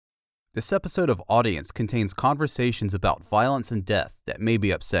This episode of Audience contains conversations about violence and death that may be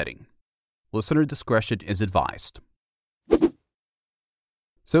upsetting. Listener discretion is advised.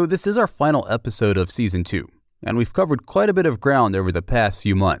 So this is our final episode of Season 2, and we've covered quite a bit of ground over the past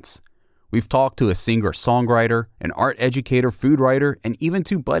few months. We've talked to a singer-songwriter, an art educator, food writer, and even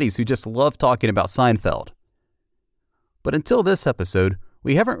two buddies who just love talking about Seinfeld. But until this episode,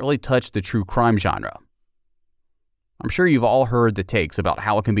 we haven't really touched the true crime genre. I'm sure you've all heard the takes about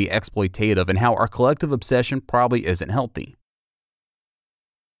how it can be exploitative and how our collective obsession probably isn't healthy.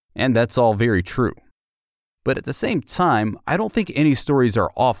 And that's all very true. But at the same time, I don't think any stories are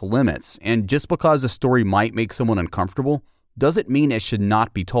off limits, and just because a story might make someone uncomfortable doesn't mean it should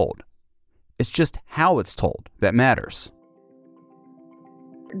not be told. It's just how it's told that matters.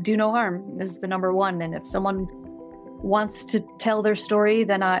 Do no harm is the number one, and if someone wants to tell their story,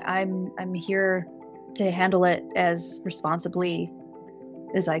 then I'm here to handle it as responsibly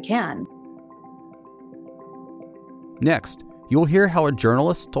as I can. Next, you'll hear how a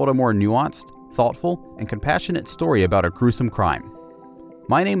journalist told a more nuanced, thoughtful, and compassionate story about a gruesome crime.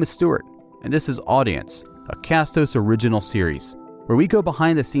 My name is Stuart, and this is Audience, a Castos original series, where we go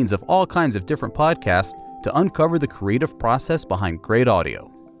behind the scenes of all kinds of different podcasts to uncover the creative process behind great audio.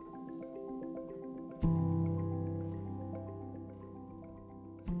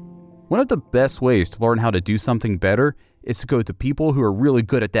 One of the best ways to learn how to do something better is to go to people who are really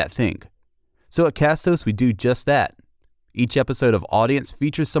good at that thing. So at Castos, we do just that. Each episode of Audience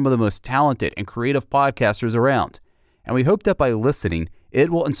features some of the most talented and creative podcasters around, and we hope that by listening, it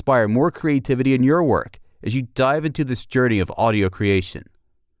will inspire more creativity in your work as you dive into this journey of audio creation.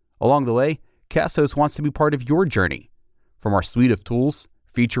 Along the way, Castos wants to be part of your journey. From our suite of tools,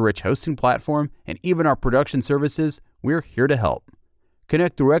 feature-rich hosting platform, and even our production services, we're here to help.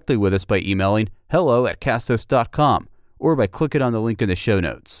 Connect directly with us by emailing hello@castos.com or by clicking on the link in the show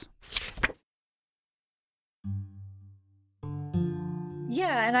notes.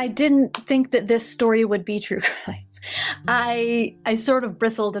 Yeah, and I didn't think that this story would be true crime. I sort of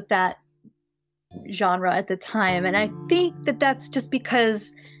bristled at that genre at the time, and I think that that's just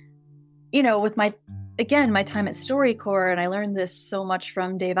because, with my time at StoryCorps, and I learned this so much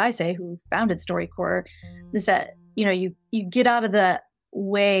from Dave Isay, who founded StoryCorps, is that, you get out of the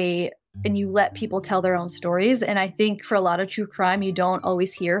way and you let people tell their own stories. And I think for a lot of true crime, you don't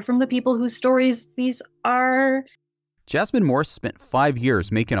always hear from the people whose stories these are. Jasmyn Morris spent 5 years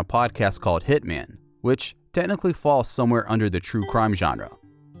making a podcast called Hitman, which technically falls somewhere under the true crime genre.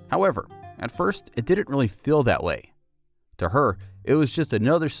 However, at first, it didn't really feel that way. To her, it was just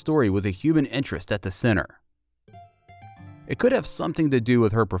another story with a human interest at the center. It could have something to do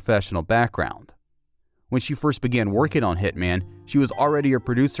with her professional background. When she first began working on Hitman, she was already a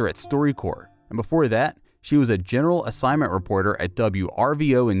producer at StoryCorps, and before that, she was a general assignment reporter at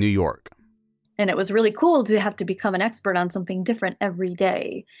WRVO in New York. And it was really cool to have to become an expert on something different every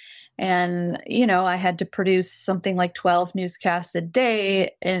day. And, I had to produce something like 12 newscasts a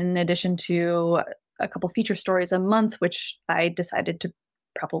day in addition to a couple feature stories a month, which I decided to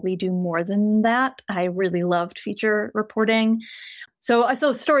probably do more than that. I really loved feature reporting. So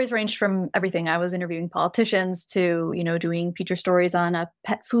stories ranged from everything. I was interviewing politicians to, doing feature stories on a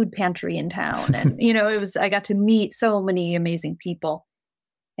pet food pantry in town. And, I got to meet so many amazing people.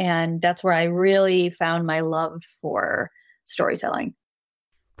 And that's where I really found my love for storytelling.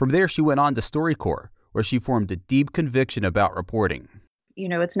 From there, she went on to StoryCorps, where she formed a deep conviction about reporting.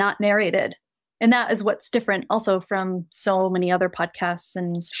 It's not narrated. And that is what's different also from so many other podcasts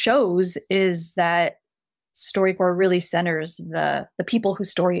and shows, is that StoryCorps really centers the people whose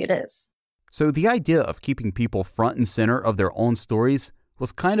story it is. So the idea of keeping people front and center of their own stories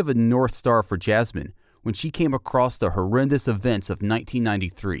was kind of a North Star for Jasmyn when she came across the horrendous events of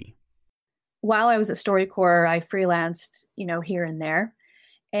 1993. While I was at StoryCorps, I freelanced, here and there.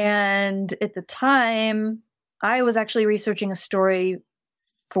 And at the time, I was actually researching a story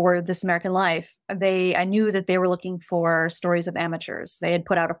for This American Life. I knew that they were looking for stories of amateurs. They had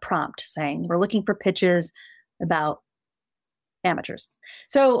put out a prompt saying, we're looking for pitches about amateurs.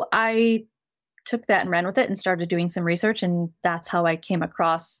 So I took that and ran with it and started doing some research. And that's how I came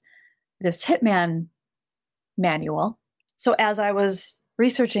across this Hitman manual. So as I was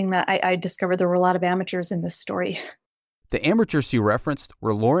researching that, I discovered there were a lot of amateurs in this story. The amateurs she referenced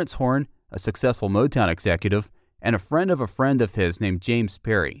were Lawrence Horn, a successful Motown executive, and a friend of his named James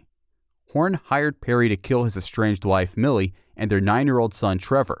Perry. Horn hired Perry to kill his estranged wife, Millie, and their 9-year-old son,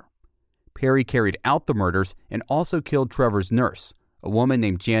 Trevor. Perry carried out the murders and also killed Trevor's nurse, a woman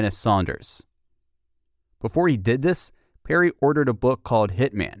named Janice Saunders. Before he did this, Perry ordered a book called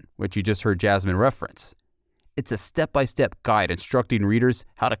Hitman, which you just heard Jasmyn reference. It's a step-by-step guide instructing readers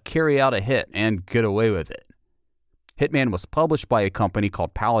how to carry out a hit and get away with it. Hitman was published by a company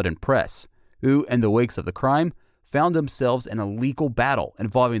called Paladin Press, who, in the wakes of the crime, found themselves in a legal battle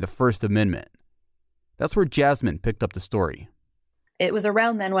involving the First Amendment. That's where Jasmyn picked up the story. It was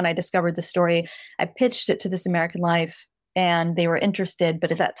around then when I discovered the story. I pitched it to This American Life, and they were interested,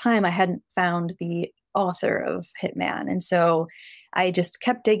 but at that time I hadn't found the author of Hitman. And so I just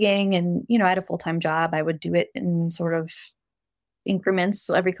kept digging, and, I had a full-time job. I would do it in sort of increments.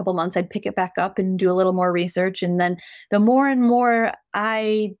 So every couple months I'd pick it back up and do a little more research. And then the more and more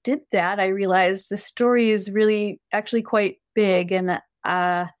I did that, I realized the story is really actually quite big. And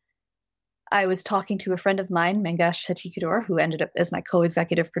I was talking to a friend of mine, Mangesh Hattikudur, who ended up as my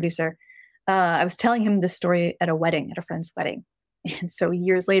co-executive producer. I was telling him this story at a friend's wedding. And so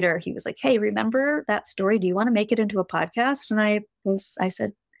years later, he was like, "Hey, remember that story? Do you want to make it into a podcast?" And I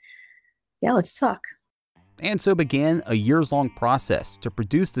said, "Yeah, let's talk." And so began a years-long process to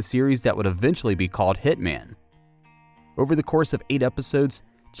produce the series that would eventually be called Hitman. Over the course of 8 episodes,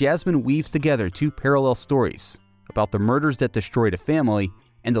 Jasmyn weaves together 2 parallel stories about the murders that destroyed a family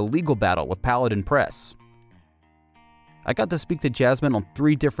and the legal battle with Paladin Press. I got to speak to Jasmyn on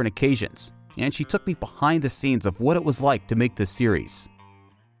 3 different occasions, and she took me behind the scenes of what it was like to make this series.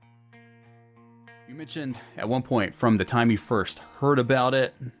 You mentioned at one point from the time you first heard about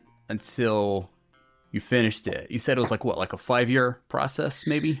it until you finished it, you said it was like a 5-year process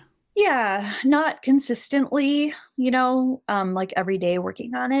maybe? Yeah, not consistently, like every day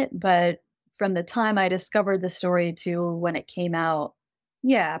working on it, but from the time I discovered the story to when it came out,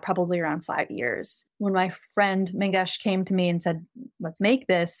 yeah, probably around 5 years. When my friend Mangesh came to me and said, "Let's make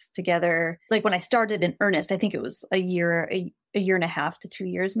this together." Like when I started in earnest, I think it was a year and a half to 2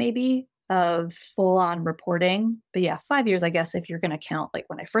 years maybe of full on reporting. But yeah, 5 years, I guess, if you're going to count like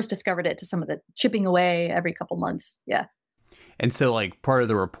when I first discovered it to some of the chipping away every couple months. Yeah. And so like part of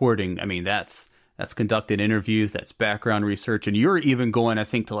the reporting, that's conducted interviews, that's background research. And you're even going, I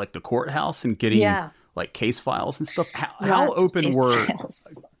think, to like the courthouse and getting like case files and stuff. How open were,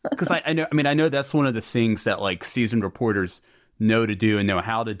 because I know that's one of the things that like seasoned reporters know to do and know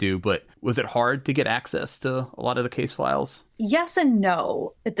how to do, but was it hard to get access to a lot of the case files? Yes and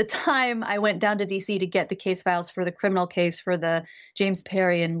no. At the time, I went down to DC to get the case files for the criminal case for the James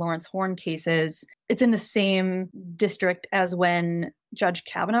Perry and Lawrence Horn cases. It's in the same district as when Judge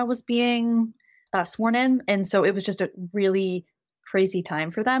Kavanaugh was being sworn in. And so it was just a really crazy time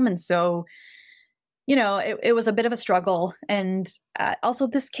for them. And so it was a bit of a struggle. And also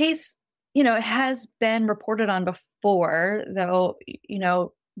this case, it has been reported on before, though,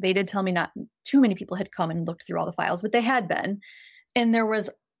 they did tell me not too many people had come and looked through all the files, but they had been. And there was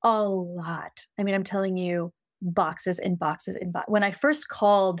a lot. I'm telling you, boxes and boxes and boxes. When I first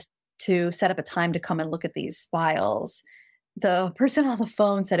called to set up a time to come and look at these files, the person on the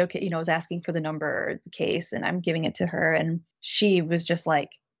phone said, "Okay," was asking for the number, the case, and I'm giving it to her. And she was just like,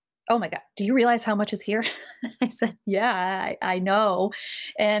 "Oh my God, do you realize how much is here?" I said, "Yeah, I know."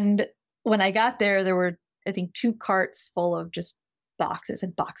 And when I got there were, I think, 2 carts full of just boxes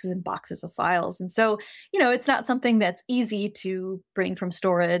and boxes and boxes of files. And so, it's not something that's easy to bring from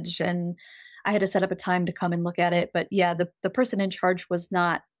storage. And I had to set up a time to come and look at it. But yeah, the person in charge was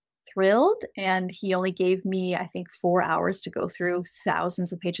not thrilled. And he only gave me, I think, 4 hours to go through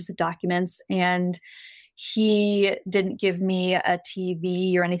thousands of pages of documents. And he didn't give me a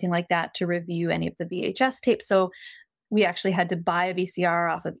TV or anything like that to review any of the VHS tapes. So we actually had to buy a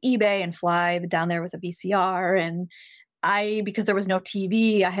VCR off of eBay and fly down there with a VCR. And because there was no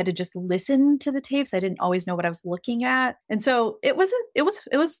TV, I had to just listen to the tapes. I didn't always know what I was looking at. And so it was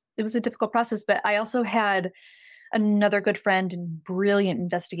a difficult process, but I also had another good friend and brilliant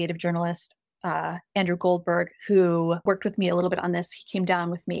investigative journalist, Andrew Goldberg, who worked with me a little bit on this. He came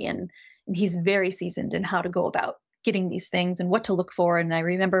down with me and he's very seasoned in how to go about getting these things and what to look for. And I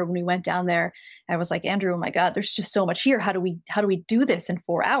remember when we went down there, I was like, "Andrew, oh my God, there's just so much here. How do we do this in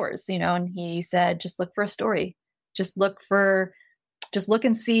 4 hours?" And he said, "Just look for a story. Just look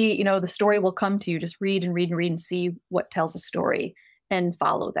and see, the story will come to you. Just read and read and read and see what tells a story and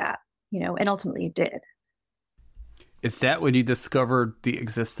follow that, and ultimately it did." Is that when you discovered the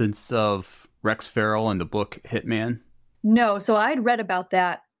existence of Rex Farrell and the book Hitman? No. So I'd read about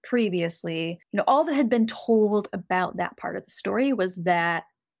that previously. All that had been told about that part of the story was that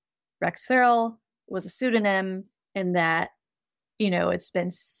Rex Farrell was a pseudonym and that, it's been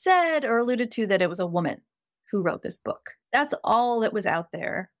said or alluded to that it was a woman who wrote this book. That's all that was out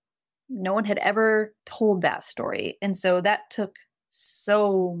there. No one had ever told that story. And so that took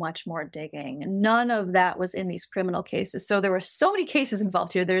so much more digging. None of that was in these criminal cases. So there were so many cases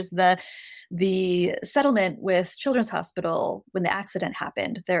involved here. There's the settlement with Children's Hospital when the accident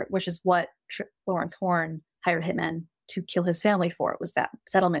happened, there, which is what Lawrence Horn hired hitmen to kill his family for. It was that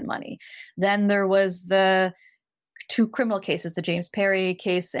settlement money. Then there was the two criminal cases, the James Perry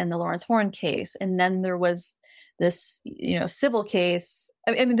case and the Lawrence Horn case. And then there was this, civil case.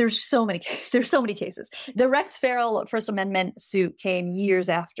 I mean, there's so many cases. The Rex Farrell First Amendment suit came years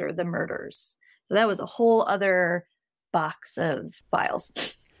after the murders. So that was a whole other box of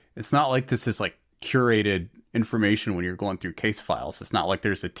files. It's not like this is like curated information when you're going through case files. It's not like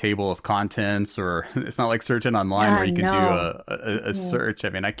there's a table of contents, or it's not like searching online where you can do a search. I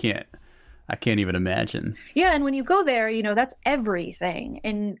mean, I can't even imagine. Yeah. And when you go there, that's everything.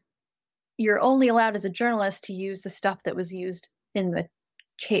 And you're only allowed as a journalist to use the stuff that was used in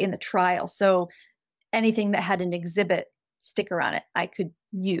the trial. So anything that had an exhibit sticker on it, I could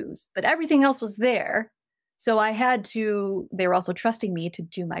use, but everything else was there. So they were also trusting me to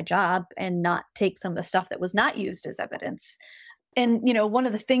do my job and not take some of the stuff that was not used as evidence. And, one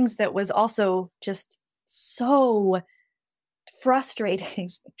of the things that was also just so frustrating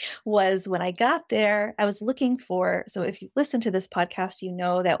was when I got there, I was looking for, so if you listen to this podcast, you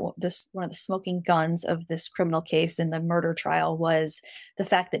know that one of the smoking guns of this criminal case in the murder trial was the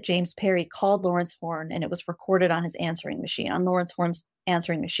fact that James Perry called Lawrence Horn, and it was recorded on his answering machine, on Lawrence Horn's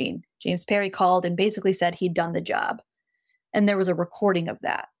answering machine. James Perry called and basically said he'd done the job. And there was a recording of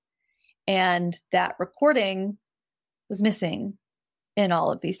that. And that recording was missing in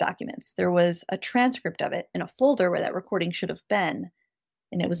all of these documents. There was a transcript of it in a folder where that recording should have been,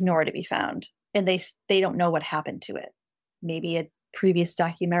 and it was nowhere to be found. And they don't know what happened to it. Maybe a previous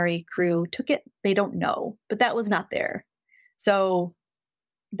documentary crew took it. They don't know, but that was not there. So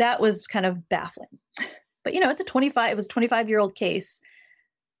that was kind of baffling. But it was a 25-year-old case.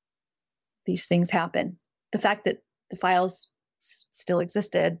 These things happen. The fact that the files still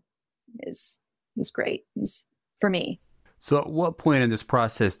existed was great for me. So at what point in this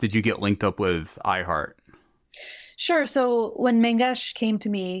process did you get linked up with iHeart? Sure. So when Mangesh came to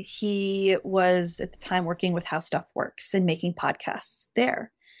me, he was at the time working with How Stuff Works and making podcasts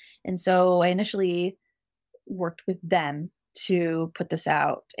there. And so I initially worked with them to put this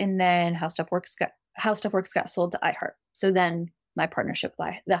out. And then How Stuff Works got sold to iHeart. So then my partnership,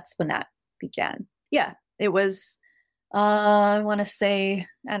 that's when that began. Yeah, it was, I want to say,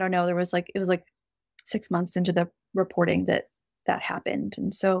 I don't know, it was like 6 months into the reporting that happened.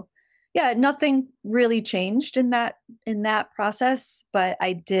 And so, yeah, nothing really changed in that process, but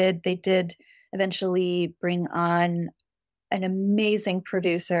they did eventually bring on an amazing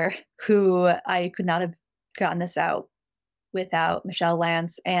producer who I could not have gotten this out without Michelle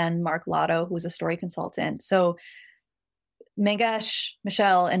Lance and Mark Lotto, who was a story consultant. So Mangesh,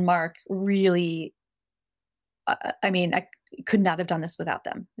 Michelle, and Mark really, I could not have done this without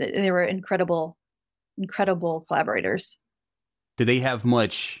them. They were incredible collaborators. Did they have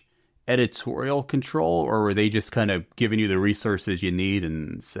much editorial control, or were they just kind of giving you the resources you need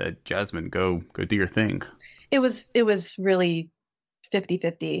and said, Jasmyn, go do your thing? It was really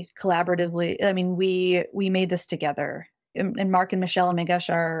 50-50 collaboratively. I mean, we made this together, and Mark and Michelle and Mangesh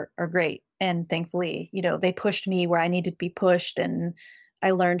are great. And thankfully, they pushed me where I needed to be pushed, and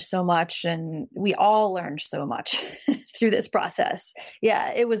I learned so much, and we all learned so much through this process.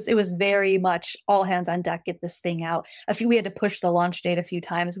 Yeah, it was very much all hands on deck, get this thing out. We had to push the launch date a few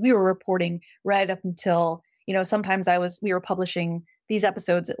times. We were reporting right up until, sometimes we were publishing these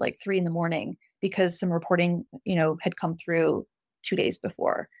episodes at like 3 a.m. because some reporting, had come through 2 days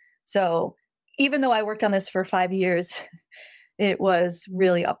before. So even though I worked on this for 5 years, it was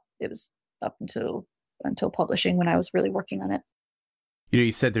up until publishing when I was really working on it.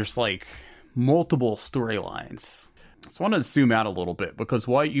 You said there's like multiple storylines. So I want to zoom out a little bit, because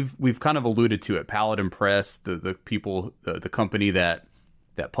we've kind of alluded to it. Paladin Press, the people, the company that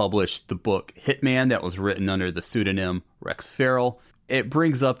published the book Hitman, that was written under the pseudonym Rex Farrell. It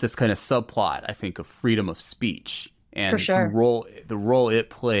brings up this kind of subplot, I think, of freedom of speech and for sure. the role it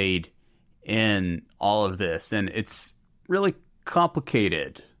played in all of this, and it's really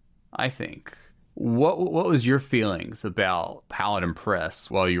complicated, I think. What was your feelings about Paladin Press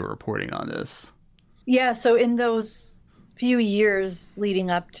while you were reporting on this? Yeah, so in those few years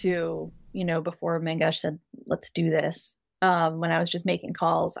leading up to, before Mangesh said, let's do this, when I was just making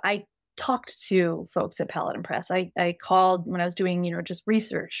calls, I talked to folks at Paladin Press. I called when I was doing, just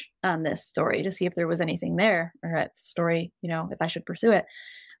research on this story to see if there was anything there, or at the story, if I should pursue it.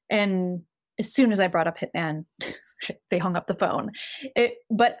 And as soon as I brought up Hitman, they hung up the phone.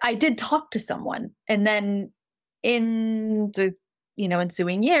 But I did talk to someone. And then in the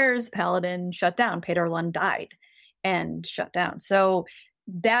ensuing years, Paladin shut down. Pedro Lund died and shut down. So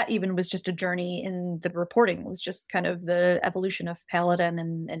that even was just a journey in the reporting. It was just kind of the evolution of Paladin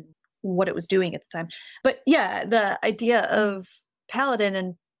and what it was doing at the time. But yeah, the idea of Paladin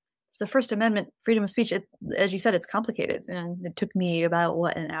and the First Amendment, freedom of speech, as you said, it's complicated. And it took me about,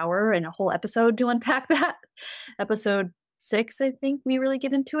 an hour and a whole episode to unpack that. Episode 6, I think we really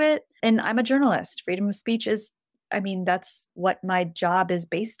get into it. And I'm a journalist. Freedom of speech is, that's what my job is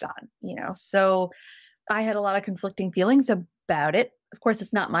based on, So I had a lot of conflicting feelings about it. Of course,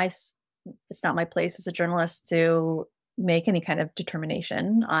 it's not my place as a journalist to make any kind of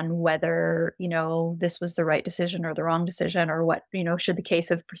determination on whether, this was the right decision or the wrong decision, or what, should the case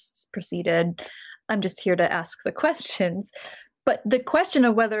have proceeded. I'm just here to ask the questions. But the question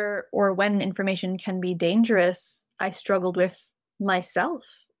of whether or when information can be dangerous, I struggled with myself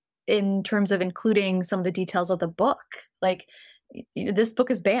in terms of including some of the details of the book. Like, this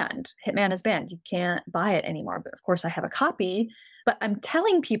book is banned. Hitman is banned. You can't buy it anymore. But of course, I have a copy, but I'm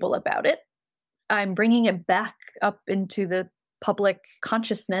telling people about it. I'm bringing it back up into the public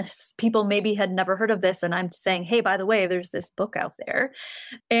consciousness. People maybe had never heard of this. And I'm saying, hey, by the way, there's this book out there.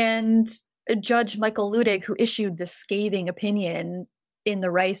 And Judge Michael Ludig, who issued this scathing opinion in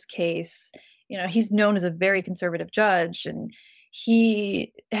the Rice case, he's known as a very conservative judge. And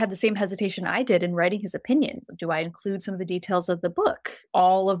he had the same hesitation I did in writing his opinion. Do I include some of the details of the book?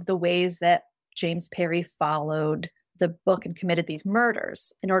 All of the ways that James Perry followed the book and committed these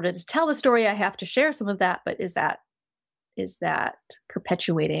murders. In order to tell the story, I have to share some of that. But is that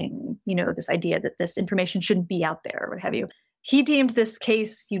perpetuating, this idea that this information shouldn't be out there, or what have you? He deemed this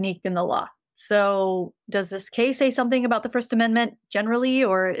case unique in the law. So does this case say something about the First Amendment generally,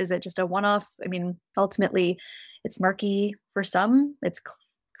 or is it just a one-off? Ultimately, it's murky for some. It's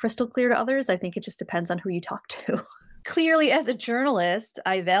crystal clear to others. I think it just depends on who you talk to. Clearly, as a journalist,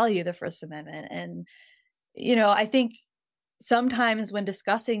 I value the First Amendment. And I think sometimes when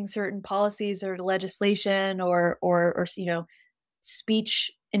discussing certain policies or legislation or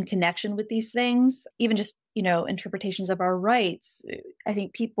speech in connection with these things, even just, interpretations of our rights, I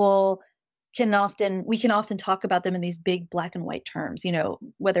think we can often talk about them in these big black and white terms,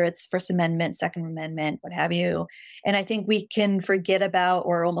 whether it's First Amendment, Second Amendment, what have you. And I think we can forget about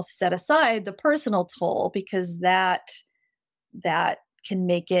or almost set aside the personal toll, because that can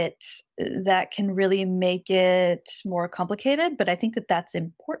really make it more complicated. But I think that that's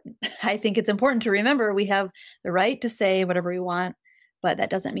important. I think it's important to remember we have the right to say whatever we want, but that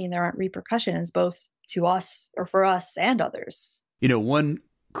doesn't mean there aren't repercussions, both to us or for us and others. One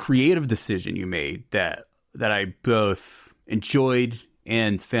creative decision you made that I both enjoyed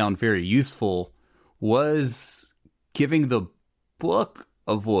and found very useful was giving the book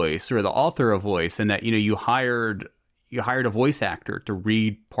a voice, or the author a voice, and that, you hired a voice actor to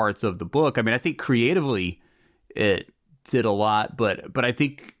read parts of the book. I think creatively it did a lot, but I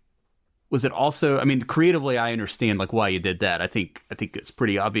think, was it also, creatively I understand why you did that. I think it's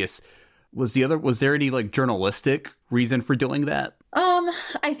pretty obvious. Was there any journalistic reason for doing that?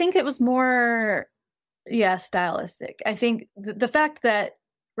 I think it was more, stylistic. I think the fact that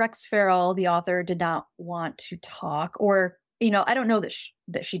Rex Farrell, the author, did not want to talk, or, I don't know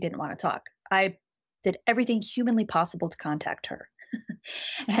that she didn't want to talk. I did everything humanly possible to contact her.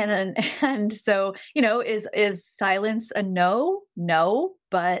 and so, is silence a no? No,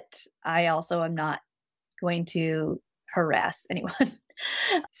 but I also am not going to harass anyone.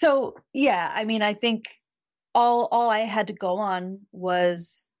 So, yeah, I think all I had to go on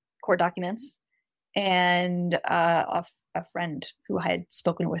was court documents and a friend who I had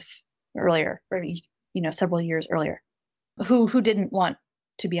spoken with earlier, or, several years earlier, who didn't want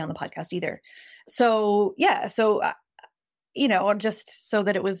to be on the podcast either. So, yeah. So, just so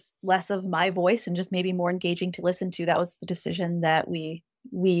that it was less of my voice and just maybe more engaging to listen to. That was the decision that we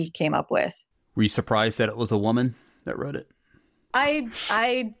came up with. Were you surprised that it was a woman that wrote it?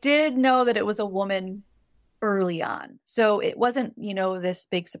 I did know that it was a woman early on. So it wasn't, this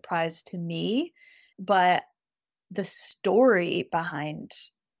big surprise to me, but the story behind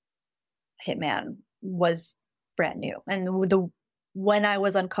Hitman was brand new. And when I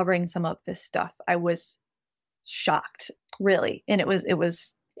was uncovering some of this stuff, I was shocked, really. And it was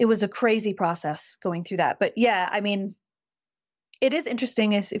a crazy process going through that. But yeah, it is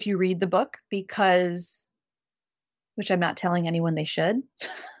interesting if you read the book, because, which I'm not telling anyone they should,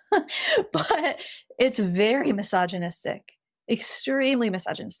 but it's very misogynistic, extremely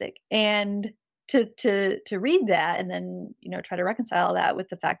misogynistic. And to read that and then, try to reconcile that with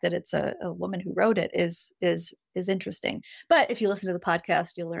the fact that it's a woman who wrote it is interesting. But if you listen to the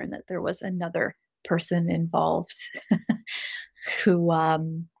podcast, you'll learn that there was another person involved who,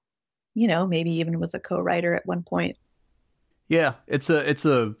 maybe even was a co-writer at one point. Yeah, it's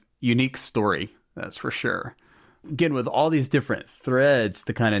a unique story, that's for sure. Again, with all these different threads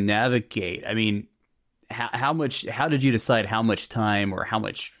to kind of navigate, I mean, how did you decide how much time or how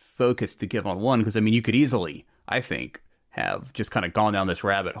much focus to give on one? Because I mean, you could easily, I think, have just kind of gone down this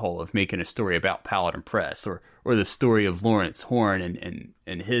rabbit hole of making a story about Paladin Press or the story of Lawrence Horn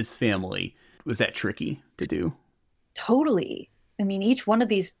and his family. Was that tricky to do? Totally. I mean, each one of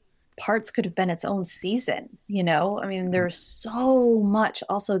these parts could have been its own season, I mean, there's so much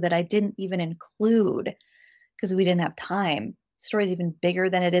also that I didn't even include because we didn't have time. The story's even bigger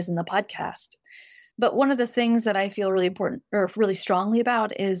than it is in the podcast. But one of the things that I feel really important or really strongly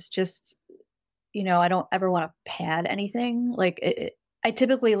about is just, I don't ever want to pad anything. Like I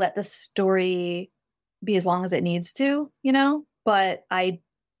typically let the story be as long as it needs to, but I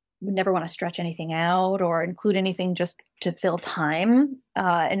would never want to stretch anything out or include anything just to fill time.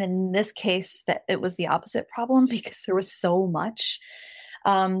 And in this case, that it was the opposite problem because there was so much.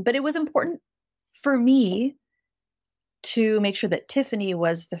 But it was important for me to make sure that Tiffany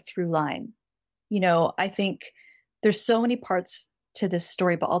was the through line. I think there's so many parts to this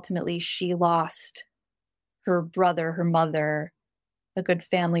story, but ultimately she lost her brother, her mother, a good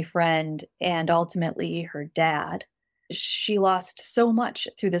family friend, and ultimately her dad. She lost so much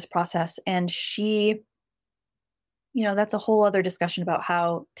through this process. And she, that's a whole other discussion about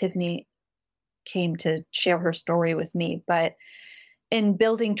how Tiffany came to share her story with me. But in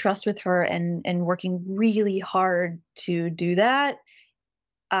building trust with her and working really hard to do that,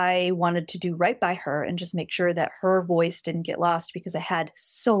 I wanted to do right by her and just make sure that her voice didn't get lost because I had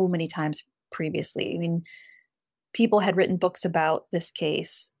so many times previously. I mean, people had written books about this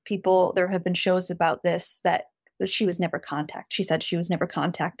case. There have been shows about this that she was never contacted. She said she was never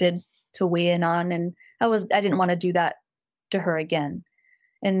contacted to weigh in on. And I didn't want to do that to her again.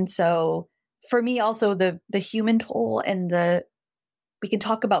 And so for me also the human toll and we can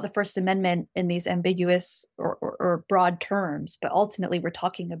talk about the First Amendment in these ambiguous or broad terms, but ultimately we're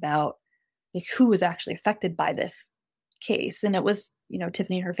talking about like who was actually affected by this case. And it was,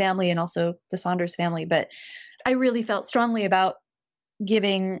 Tiffany and her family and also the Saunders family. But I really felt strongly about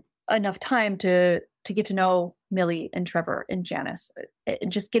giving enough time to get to know Millie and Trevor and Janice,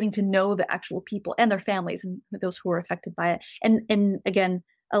 and just getting to know the actual people and their families and those who were affected by it. And again,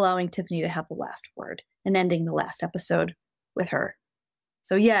 allowing Tiffany to have the last word and ending the last episode with her.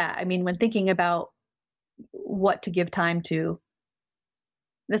 So yeah, I mean, when thinking about what to give time to,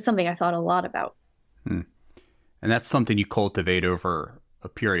 that's something I thought a lot about. And that's something you cultivate over a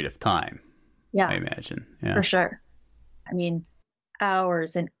period of time. Yeah, I imagine. Yeah, for sure. I mean,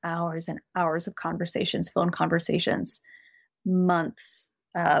 hours and hours and hours of conversations, phone conversations, months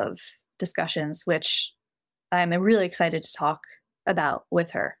of discussions, which I'm really excited to talk about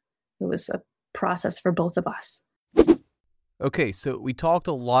with her. It was a process for both of us. Okay, so we talked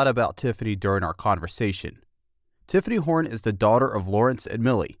a lot about Tiffany during our conversation. Tiffany Horn is the daughter of Lawrence and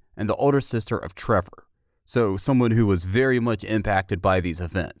Millie and the older sister of Trevor, so someone who was very much impacted by these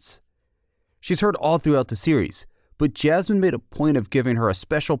events. She's heard all throughout the series, but Jasmyn made a point of giving her a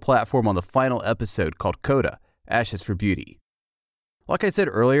special platform on the final episode called Coda, Ashes for Beauty. Like I said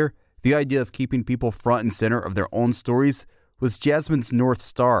earlier, the idea of keeping people front and center of their own stories was Jasmyn's North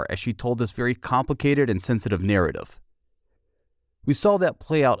Star as she told this very complicated and sensitive narrative. We saw that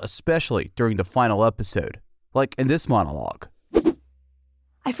play out especially during the final episode, like in this monologue.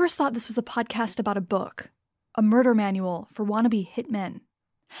 I first thought this was a podcast about a book, a murder manual for wannabe hitmen.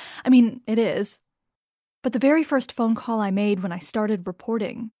 I mean, it is. But the very first phone call I made when I started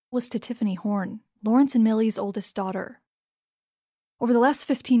reporting was to Tiffany Horn, Lawrence and Millie's oldest daughter. Over the last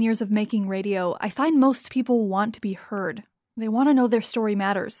 15 years of making radio, I find most people want to be heard. They want to know their story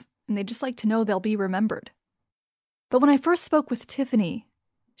matters, and they just like to know they'll be remembered. But when I first spoke with Tiffany,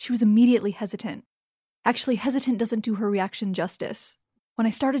 she was immediately hesitant. Actually, hesitant doesn't do her reaction justice. When I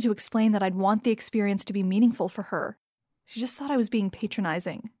started to explain that I'd want the experience to be meaningful for her, she just thought I was being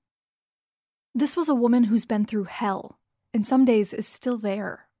patronizing. This was a woman who's been through hell, and some days is still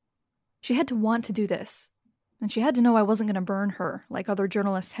there. She had to want to do this, and she had to know I wasn't going to burn her like other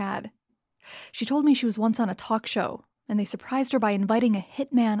journalists had. She told me she was once on a talk show, and they surprised her by inviting a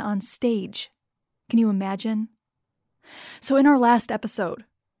hitman on stage. Can you imagine? So in our last episode,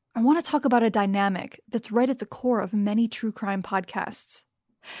 I want to talk about a dynamic that's right at the core of many true crime podcasts.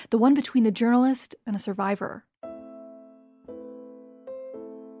 The one between the journalist and a survivor.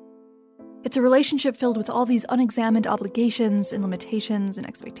 It's a relationship filled with all these unexamined obligations and limitations and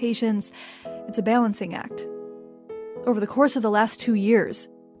expectations. It's a balancing act. Over the course of the last 2 years,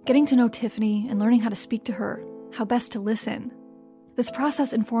 Getting to know Tiffany and learning how to speak to her, how best to listen. This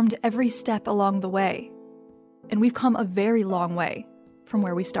process informed every step along the way. And we've come a very long way from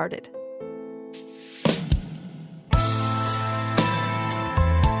where we started.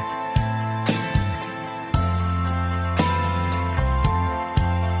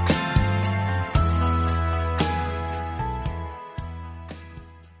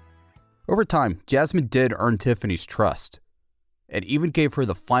 Over time, Jasmyn did earn Tiffany's trust, and even gave her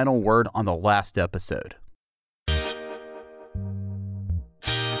the final word on the last episode.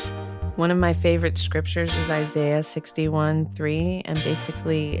 One of my favorite scriptures is Isaiah 61:3, and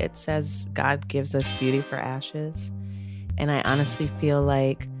basically it says God gives us beauty for ashes. And I honestly feel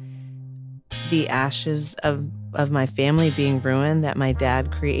like the ashes of my family being ruined that my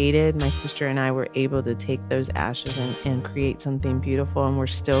dad created, my sister and I were able to take those ashes and create something beautiful, and we're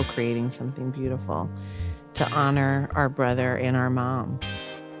still creating something beautiful to honor our brother and our mom.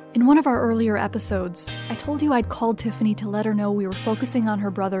 In one of our earlier episodes, I told you I'd called Tiffany to let her know we were focusing on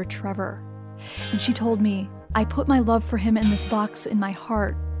her brother, Trevor. And she told me, I put my love for him in this box in my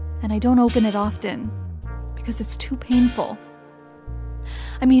heart, and I don't open it often because it's too painful.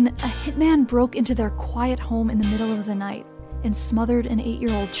 I mean, a hitman broke into their quiet home in the middle of the night and smothered an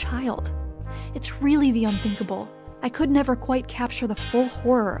 8-year-old child. It's really the unthinkable. I could never quite capture the full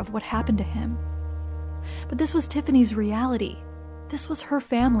horror of what happened to him. But this was Tiffany's reality. This was her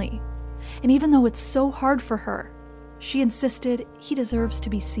family. And even though it's so hard for her, she insisted he deserves to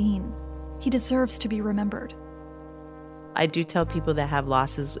be seen. He deserves to be remembered. I do tell people that have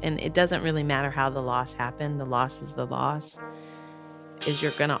losses, and it doesn't really matter how the loss happened, the loss is the loss, is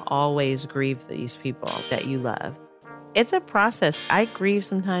you're going to always grieve these people that you love. It's a process. I grieve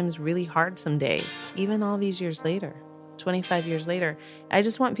sometimes really hard some days, even all these years later, 25 years later. I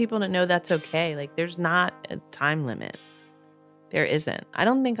just want people to know that's okay. Like, there's not a time limit. There isn't. I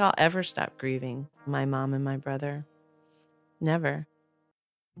don't think I'll ever stop grieving my mom and my brother. Never.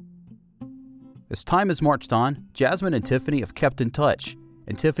 As time has marched on, Jasmyn and Tiffany have kept in touch,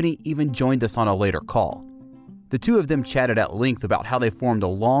 and Tiffany even joined us on a later call. The two of them chatted at length about how they formed a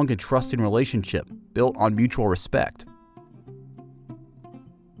long and trusting relationship built on mutual respect.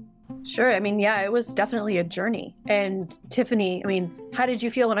 Sure. I mean, yeah, it was definitely a journey. And Tiffany, I mean, how did you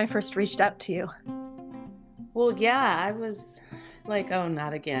feel when I first reached out to you? Well, yeah, I was like, oh,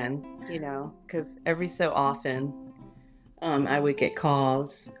 not again, because every so often I would get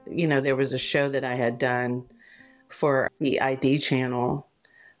calls. There was a show that I had done for the ID channel,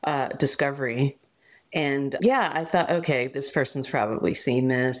 Discovery. And yeah, I thought, okay, this person's probably seen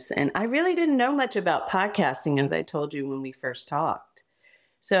this. And I really didn't know much about podcasting, as I told you when we first talked.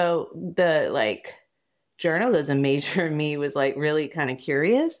 So the journalism major in me was really kind of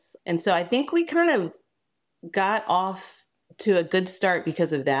curious. And so I think we kind of got off to a good start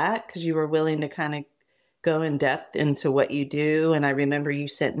because of that, because you were willing to kind of go in depth into what you do. And I remember you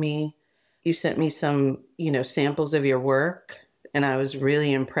sent me some, samples of your work, and I was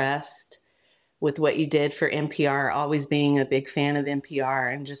really impressed with what you did for NPR, always being a big fan of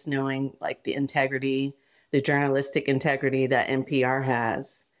NPR and just knowing the integrity, the journalistic integrity that NPR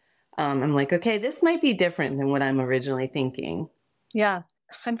has. I'm like, okay, this might be different than what I'm originally thinking. Yeah.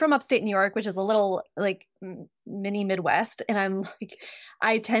 I'm from upstate New York, which is a little mini Midwest. And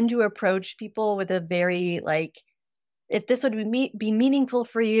I tend to approach people with a very if this would be meaningful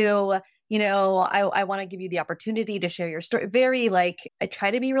for you, I want to give you the opportunity to share your story. Very I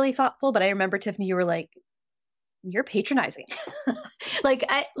try to be really thoughtful, but I remember, Tiffany, you were you're patronizing.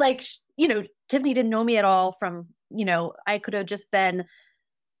 Tiffany didn't know me at all from, I could have just been,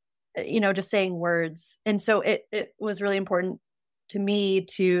 just saying words. And so it was really important to me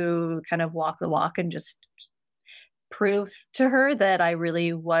to kind of walk the walk and just prove to her that I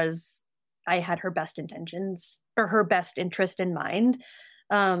had her best intentions or her best interest in mind.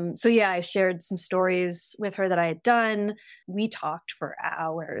 So yeah, I shared some stories with her that I had done. We talked for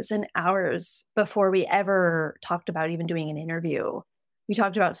hours and hours before we ever talked about even doing an interview. We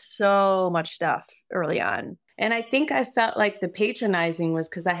talked about so much stuff early on. And I think I felt like the patronizing was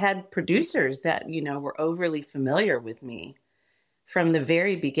because I had producers that, were overly familiar with me from the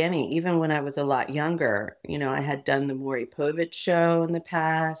very beginning, even when I was a lot younger. I had done the Maury Povich show in the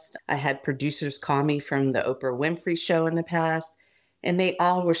past. I had producers call me from the Oprah Winfrey show in the past. And they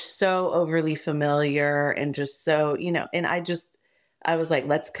all were so overly familiar and just so, and I was like,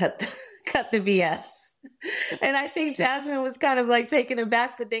 let's cut the BS. And I think Jasmyn was kind of taken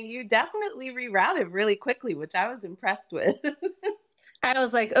aback, but then you definitely rerouted really quickly, which I was impressed with. I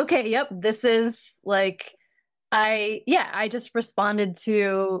was like, okay, yep, this is I just responded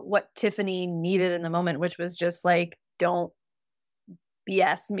to what Tiffany needed in the moment, which was just don't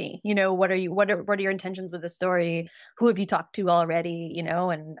yes, me. What are your intentions with the story? Who have you talked to already?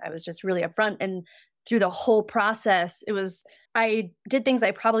 And I was just really upfront. And through the whole process, I did things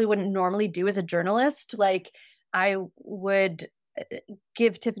I probably wouldn't normally do as a journalist. Like I would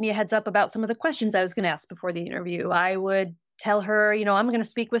give Tiffany a heads up about some of the questions I was going to ask before the interview. I would tell her, I'm going to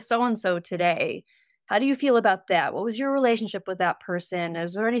speak with so-and-so today. How do you feel about that? What was your relationship with that person?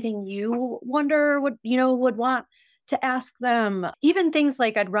 Is there anything you wonder would want to ask them? Even things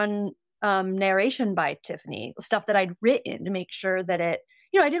like I'd run narration by Tiffany, stuff that I'd written to make sure that I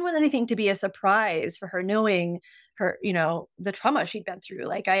didn't want anything to be a surprise for her, knowing her, the trauma she'd been through.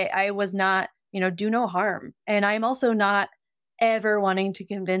 Like I was not, do no harm. And I'm also not ever wanting to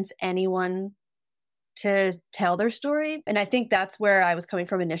convince anyone to tell their story. And I think that's where I was coming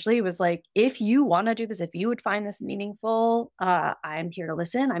from initially. It was like, if you want to do this, if you would find this meaningful, I'm here to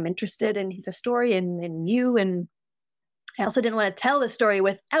listen. I'm interested in the story and in you. And I also didn't want to tell the story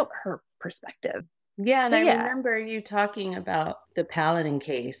without her perspective. Yeah. And I remember you talking about the Paladin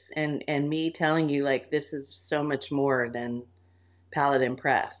case and me telling you, like, this is so much more than Paladin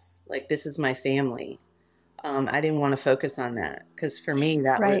Press. Like, this is my family. I didn't want to focus on that because for me,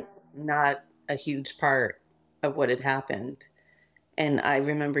 that was not a huge part of what had happened. And I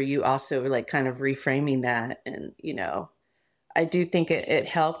remember you also like kind of reframing that. And, I do think it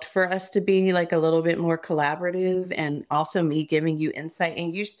helped for us to be like a little bit more collaborative, and also me giving you insight,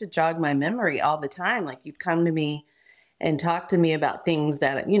 and used to jog my memory all the time. Like you'd come to me and talk to me about things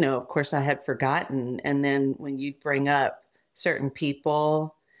that, of course I had forgotten. And then when you'd bring up certain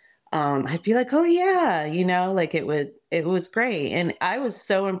people, I'd be like, oh yeah, like it was great. And I was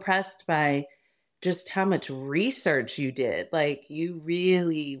so impressed by just how much research you did. Like you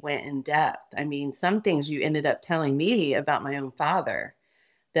really went in depth. I mean, some things you ended up telling me about my own father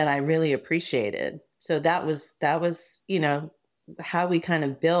that I really appreciated. So that was, how we kind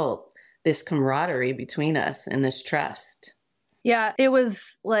of built this camaraderie between us and this trust. Yeah, it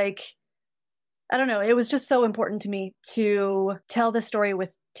was like, I don't know. It was just so important to me to tell the story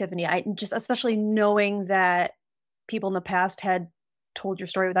with Tiffany. I just, especially knowing that people in the past had told your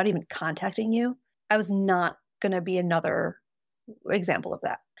story without even contacting you. I was not going to be another example of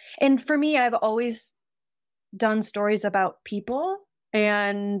that. And for me, I've always done stories about people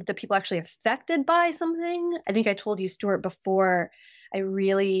and the people actually affected by something. I think I told you, Stuart, before, I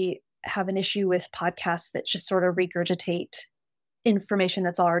really have an issue with podcasts that just sort of regurgitate information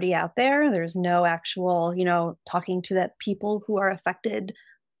that's already out there. There's no actual, talking to the people who are affected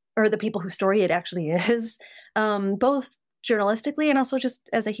or the people whose story it actually is, both journalistically and also just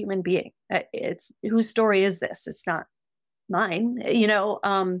as a human being. It's whose story is this? It's not mine,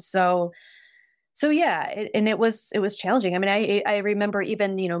 So yeah, and it was challenging. I mean, I remember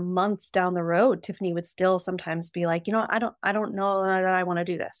even, months down the road, Tiffany would still sometimes be like, I don't know that I want to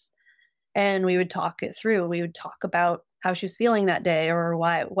do this. And we would talk it through. We would talk about how she was feeling that day or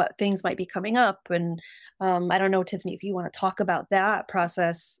what things might be coming up. And I don't know, Tiffany, if you want to talk about that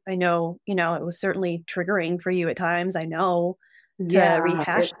process. I know, it was certainly triggering for you at times. I know, to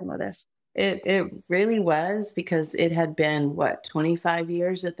rehash some of this. It really was, because it had been 25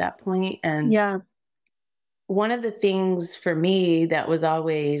 years at that point. And yeah, one of the things for me that was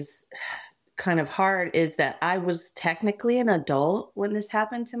always kind of hard is that I was technically an adult when this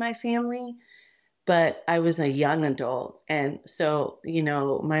happened to my family, but I was a young adult. And so,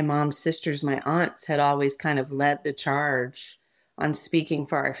 my mom's sisters, my aunts had always kind of led the charge on speaking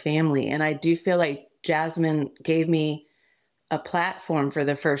for our family. And I do feel like Jasmyn gave me a platform for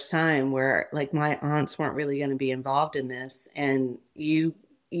the first time where like my aunts weren't really going to be involved in this. And you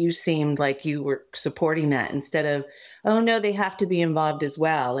seemed like you were supporting that instead of, oh no, they have to be involved as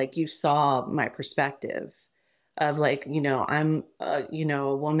well. Like you saw my perspective of like, I'm, a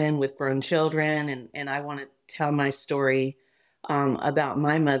woman with grown children, and I want to tell my story about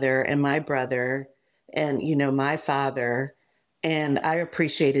my mother and my brother and, my father. And I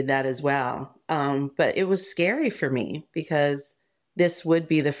appreciated that as well. But it was scary for me because this would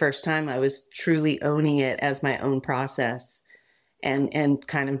be the first time I was truly owning it as my own process and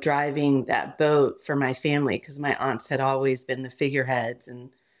kind of driving that boat for my family, because my aunts had always been the figureheads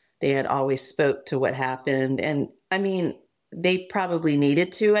and they had always spoke to what happened. And I mean, they probably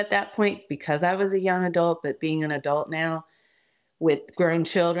needed to at that point because I was a young adult, but being an adult now with grown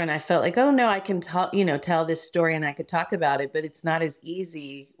children, I felt like, oh no, I can tell this story and I could talk about it, but it's not as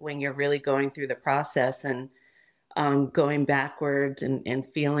easy when you're really going through the process and going backwards and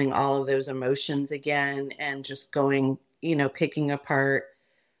feeling all of those emotions again and just going, picking apart,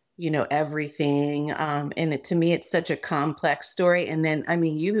 everything. And to me, it's such a complex story. And then, I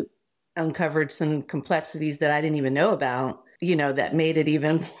mean, you uncovered some complexities that I didn't even know about that made it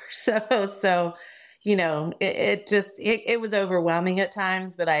even more so. So, it was overwhelming at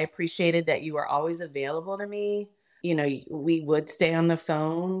times, but I appreciated that you were always available to me. We would stay on the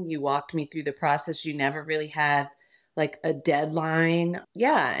phone. You walked me through the process. You never really had like a deadline.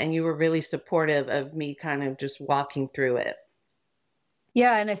 Yeah. And you were really supportive of me kind of just walking through it.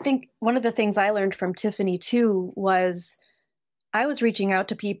 Yeah. And I think one of the things I learned from Tiffany too was I was reaching out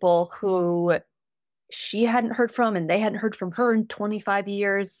to people who she hadn't heard from and they hadn't heard from her in 25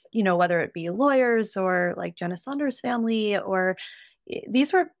 years, whether it be lawyers or like Jenna Saunders' family, or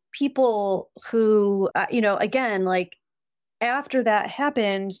these were people who, again, like after that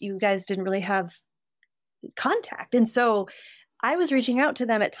happened, you guys didn't really have contact. And so I was reaching out to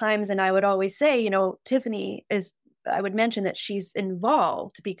them at times and I would always say, I would mention that she's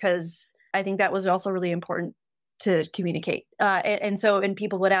involved because I think that was also really important to communicate. And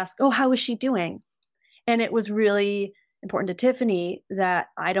people would ask, oh, how is she doing? And it was really important to Tiffany that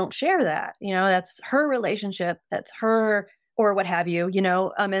I don't share that, that's her relationship, that's her, or what have you,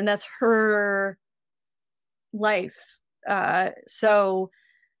 and that's her life. So,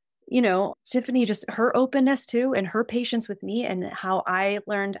 Tiffany, just her openness too, and her patience with me and how I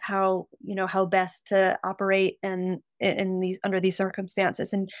learned how best to operate in under these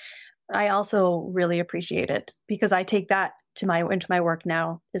circumstances. And I also really appreciate it because I take that into my work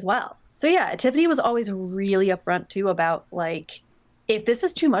now as well. So yeah, Tiffany was always really upfront too about like, if this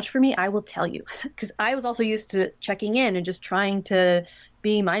is too much for me, I will tell you. Because I was also used to checking in and just trying to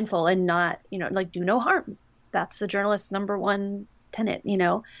be mindful and not, like do no harm. That's the journalist's number one tenet,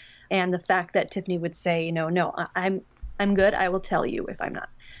 And the fact that Tiffany would say, no, I'm good. I will tell you if I'm not.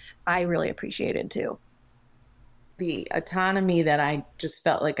 I really appreciated too. The autonomy that I just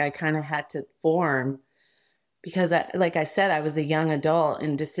felt like I kind of had to form because like I said, I was a young adult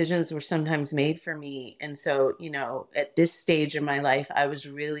and decisions were sometimes made for me. And so, at this stage in my life, I was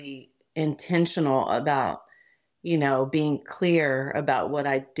really intentional about, being clear about what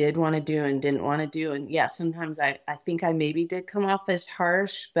I did want to do and didn't want to do. And yeah, sometimes I think I maybe did come off as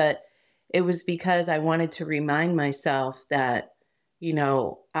harsh, but it was because I wanted to remind myself that,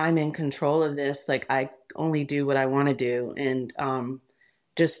 I'm in control of this. Like I only do what I want to do. And,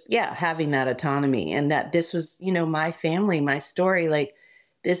 having that autonomy and that this was, my family, my story, like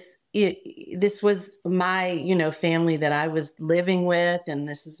this was my, family that I was living with. And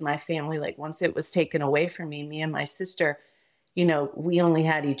this is my family. Like once it was taken away from me and my sister, we only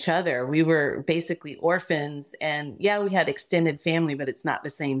had each other. We were basically orphans and yeah, we had extended family, but it's not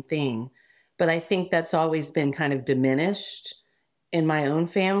the same thing. But I think that's always been kind of diminished in my own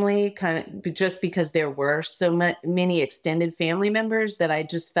family, kind of just because there were so many extended family members that I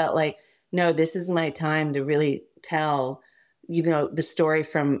just felt like, no, this is my time to really tell, the story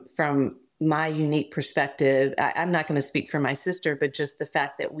from my unique perspective. I'm not going to speak for my sister, but just the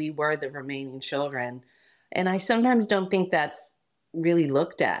fact that we were the remaining children. And I sometimes don't think that's really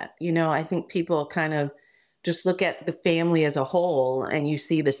looked at. I think people kind of just look at the family as a whole and you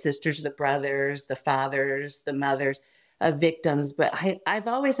see the sisters, the brothers, the fathers, the mothers of victims. But I've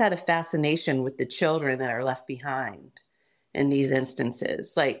always had a fascination with the children that are left behind in these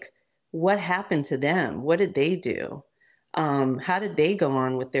instances. Like, what happened to them? What did they do? How did they go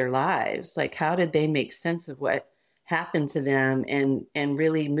on with their lives? Like, how did they make sense of what happened to them and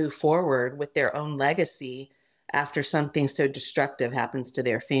really move forward with their own legacy after something so destructive happens to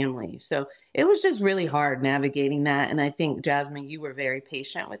their family? So it was just really hard navigating that. And I think, Jasmyn, you were very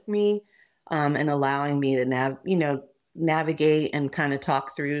patient with me and allowing me to navigate and kind of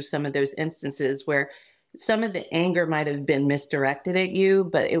talk through some of those instances where some of the anger might have been misdirected at you,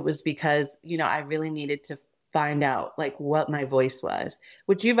 but it was because, I really needed to find out like what my voice was,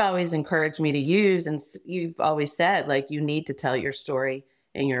 which you've always encouraged me to use. And you've always said like, you need to tell your story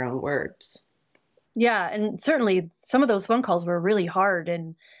in your own words. Yeah. And certainly some of those phone calls were really hard.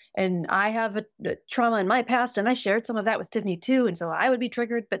 And I have a trauma in my past and I shared some of that with Tiffany too. And so I would be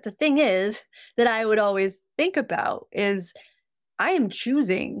triggered. But the thing is that I would always think about is I am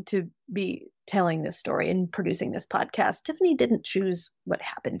choosing to be telling this story and producing this podcast. Tiffany didn't choose what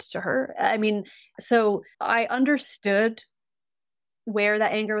happened to her. I mean, so I understood where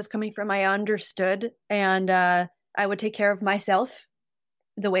that anger was coming from. I understood, and I would take care of myself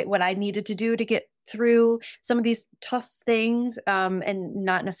what I needed to do to get through some of these tough things, and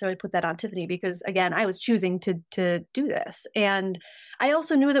not necessarily put that on Tiffany because, again, I was choosing to do this. And I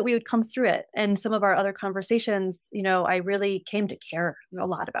also knew that we would come through it. And some of our other conversations, I really came to care a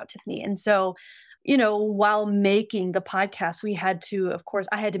lot about Tiffany. And so, while making the podcast, we had to, of course,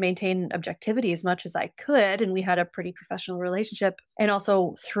 I had to maintain objectivity as much as I could. And we had a pretty professional relationship. And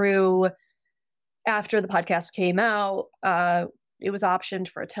also through after the podcast came out, it was optioned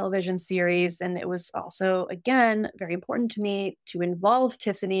for a television series. And it was also, again, very important to me to involve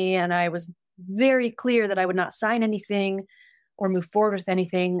Tiffany. And I was very clear that I would not sign anything or move forward with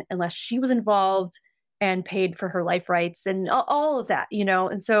anything unless she was involved and paid for her life rights and all of that, you know?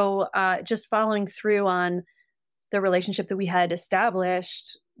 And so just following through on the relationship that we had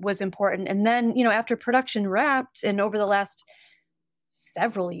established was important. And then, you know, after production wrapped and over the last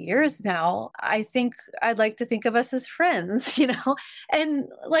several years now, I think I'd like to think of us as friends, you know, and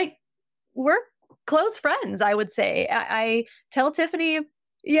like we're close friends, I would say. I tell Tiffany,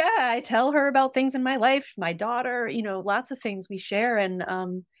 yeah, I tell her about things in my life, my daughter, you know, lots of things we share.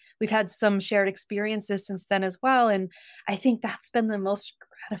 And we've had some shared experiences since then as well. And I think that's been the most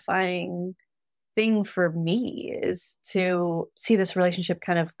gratifying thing for me is to see this relationship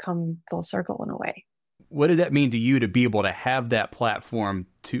kind of come full circle in a way. What did that mean to you to be able to have that platform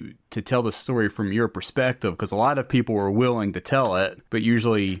to tell the story from your perspective? Because a lot of people were willing to tell it, but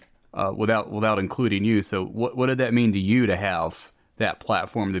usually without including you. So what did that mean to you to have that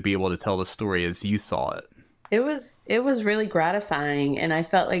platform to be able to tell the story as you saw it? It was really gratifying, and I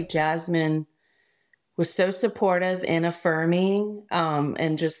felt like Jasmyn was so supportive and affirming,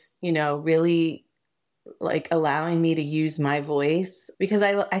 and just, you know, really like allowing me to use my voice, because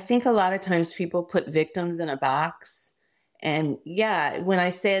I think a lot of times people put victims in a box. And yeah, when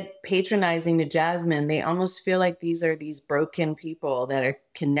I said patronizing to Jasmyn, they almost feel like these are these broken people that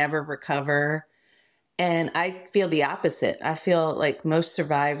can never recover. And I feel the opposite. I feel like most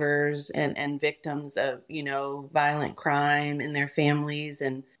survivors and victims of, you know, violent crime in their families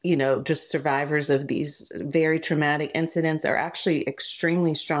and, you know, just survivors of these very traumatic incidents are actually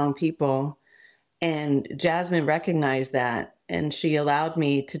extremely strong people. And Jasmyn recognized that, and she allowed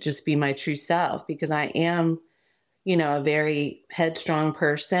me to just be my true self, because I am, you know, a very headstrong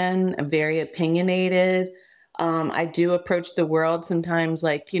person. I'm very opinionated. I do approach the world sometimes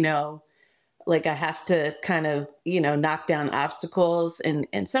like, you know, like I have to kind of, you know, knock down obstacles. And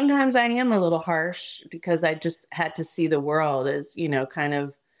sometimes I am a little harsh because I just had to see the world as, you know, kind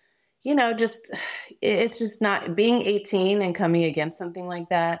of, you know, just, it's just not being 18 and coming against something like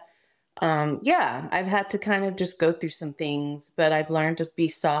that. Yeah, I've had to kind of just go through some things, but I've learned to be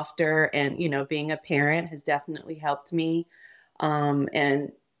softer, and, you know, being a parent has definitely helped me.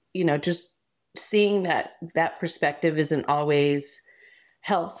 And, you know, just seeing that perspective isn't always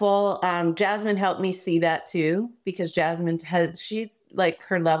helpful. Jasmyn helped me see that too, because she's like,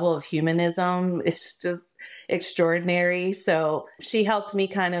 her level of humanism is just extraordinary. So she helped me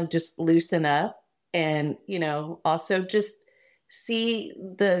kind of just loosen up and, you know, also just see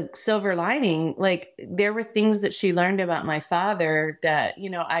the silver lining. Like, there were things that she learned about my father that, you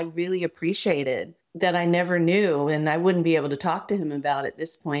know, I really appreciated that I never knew. And I wouldn't be able to talk to him about at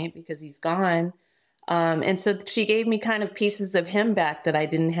this point because he's gone. And so she gave me kind of pieces of him back that I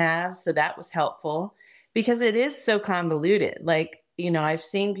didn't have. So that was helpful, because it is so convoluted. Like, you know, I've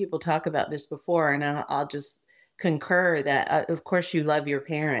seen people talk about this before, and I'll just concur that, of course, you love your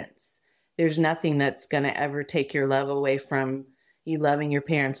parents. There's nothing that's going to ever take your love away from you loving your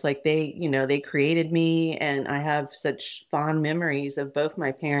parents. Like, they, you know, they created me, and I have such fond memories of both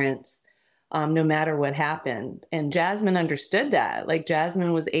my parents, no matter what happened. And Jasmyn understood that. Like,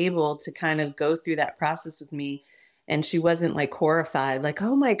 Jasmyn was able to kind of go through that process with me, and she wasn't like horrified, like,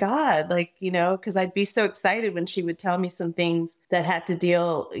 oh my God, like, you know, because I'd be so excited when she would tell me some things that had to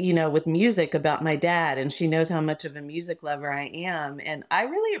deal, you know, with music about my dad. And she knows how much of a music lover I am. And I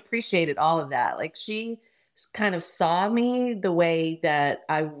really appreciated all of that. Like, she kind of saw me the way that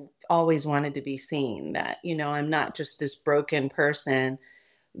I always wanted to be seen, that, you know, I'm not just this broken person,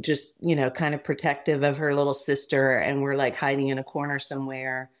 just, you know, kind of protective of her little sister, and we're like hiding in a corner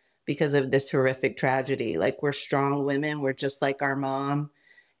somewhere because of this horrific tragedy. Like, we're strong women. We're just like our mom.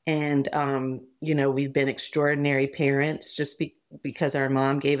 And, you know, we've been extraordinary parents just because our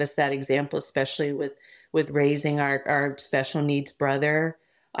mom gave us that example, especially with raising our special needs brother.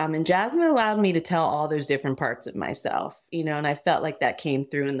 And Jasmyn allowed me to tell all those different parts of myself, you know, and I felt like that came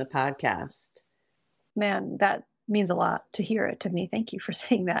through in the podcast. Man, that means a lot to hear it to me. Thank you for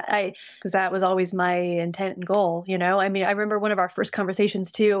saying that. Because that was always my intent and goal, you know? I mean, I remember one of our first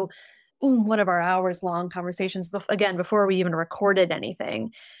conversations too, one of our hours long conversations, before we even recorded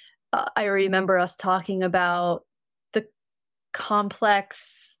anything. I remember us talking about the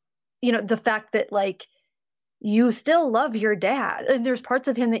complex, you know, the fact that like, you still love your dad, and there's parts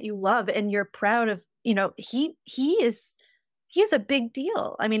of him that you love and you're proud of, you know, he is a big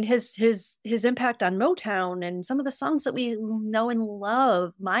deal. I mean, his impact on Motown and some of the songs that we know and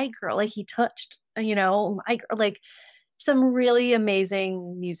love, My Girl, like he touched, you know, My Girl, like some really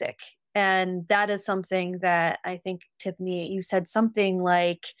amazing music. And that is something that I think, Tiffany, you said something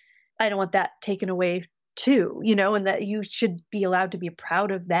like, I don't want that taken away too, and that you should be allowed to be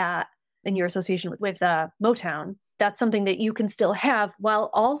proud of that in your association with Motown. That's something that you can still have while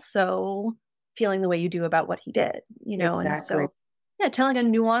also feeling the way you do about what he did, Exactly. And so, yeah, telling a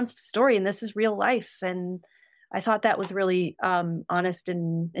nuanced story, and this is real life. And I thought that was really honest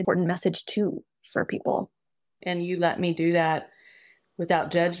and important message too for people. And you let me do that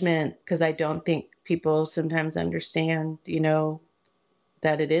without judgment, because I don't think people sometimes understand,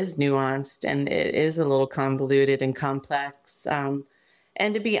 that it is nuanced and it is a little convoluted and complex.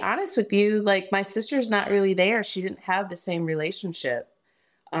 And to be honest with you, like, my sister's not really there. She didn't have the same relationship.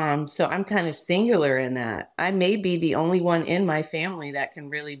 So I'm kind of singular in that. I may be the only one in my family that can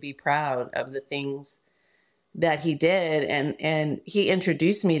really be proud of the things that he did. And he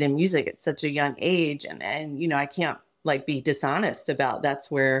introduced me to music at such a young age. And I can't be dishonest about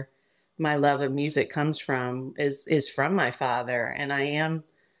that's where my love of music comes from, is from my father. And I am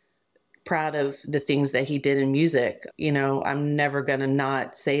proud of the things that he did in music. I'm never going to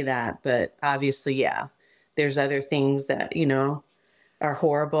not say that, but obviously, yeah, there's other things that, are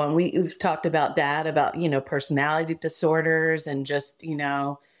horrible. And we've talked about that, about, personality disorders and just,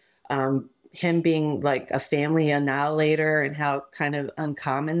 him being like a family annihilator and how kind of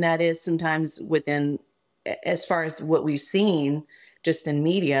uncommon that is sometimes within, as far as what we've seen just in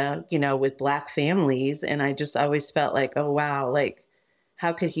media, with Black families. And I just always felt like, oh, wow, like,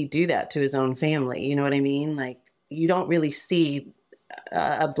 how could he do that to his own family? You know what I mean? Like, you don't really see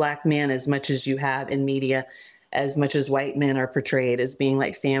a Black man as much as you have in media, as much as white men are portrayed as being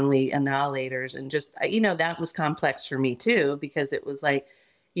like family annihilators. And just, that was complex for me too, because it was like,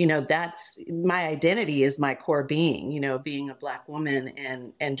 that's my identity, is my core being, being a Black woman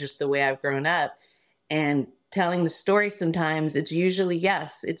and just the way I've grown up. And telling the story, sometimes it's usually,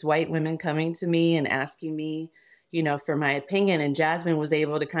 yes, it's white women coming to me and asking me, for my opinion. And Jasmyn was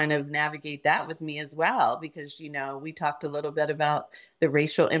able to kind of navigate that with me as well, because, we talked a little bit about the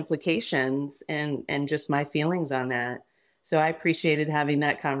racial implications and just my feelings on that. So I appreciated having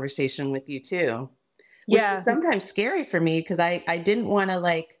that conversation with you too. Yeah. Which is sometimes scary for me, because I didn't want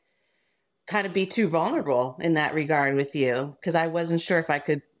to kind of be too vulnerable in that regard with you, because I wasn't sure if I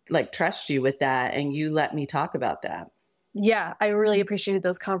could trust you with that. And you let me talk about that. Yeah, I really appreciated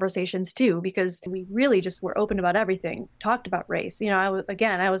those conversations too, because we really just were open about everything, talked about race. I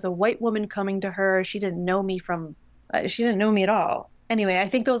was a white woman coming to her. She didn't know me at all. Anyway, I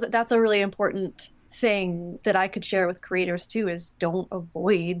think that's a really important thing that I could share with creators too, is don't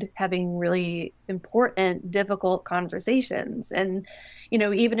avoid having really important, difficult conversations. And,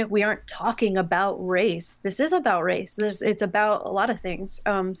 even if we aren't talking about race, this is about race. It's about a lot of things.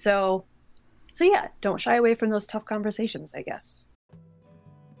 So yeah, don't shy away from those tough conversations, I guess.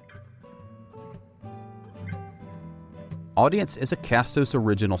 Audience is a Castos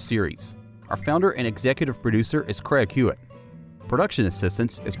original series. Our founder and executive producer is Craig Hewitt. Production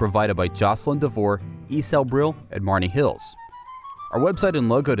assistance is provided by Jocelyn DeVore, Esel Brill, and Marnie Hills. Our website and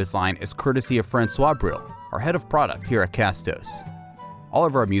logo design is courtesy of Francois Brill, our head of product here at Castos. All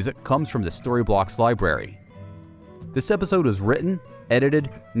of our music comes from the Storyblocks library. This episode was written, edited,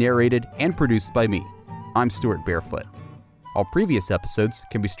 narrated, and produced by me. I'm Stuart Barefoot. All previous episodes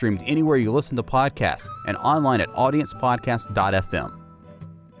can be streamed anywhere you listen to podcasts and online at audiencepodcast.fm.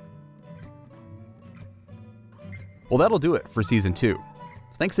 Well, that'll do it for Season 2.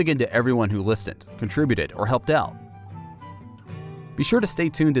 Thanks again to everyone who listened, contributed, or helped out. Be sure to stay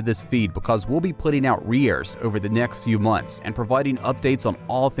tuned to this feed, because we'll be putting out re-airs over the next few months and providing updates on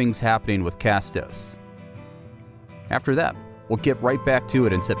all things happening with Castos. After that, we'll get right back to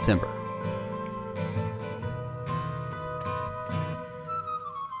it in September.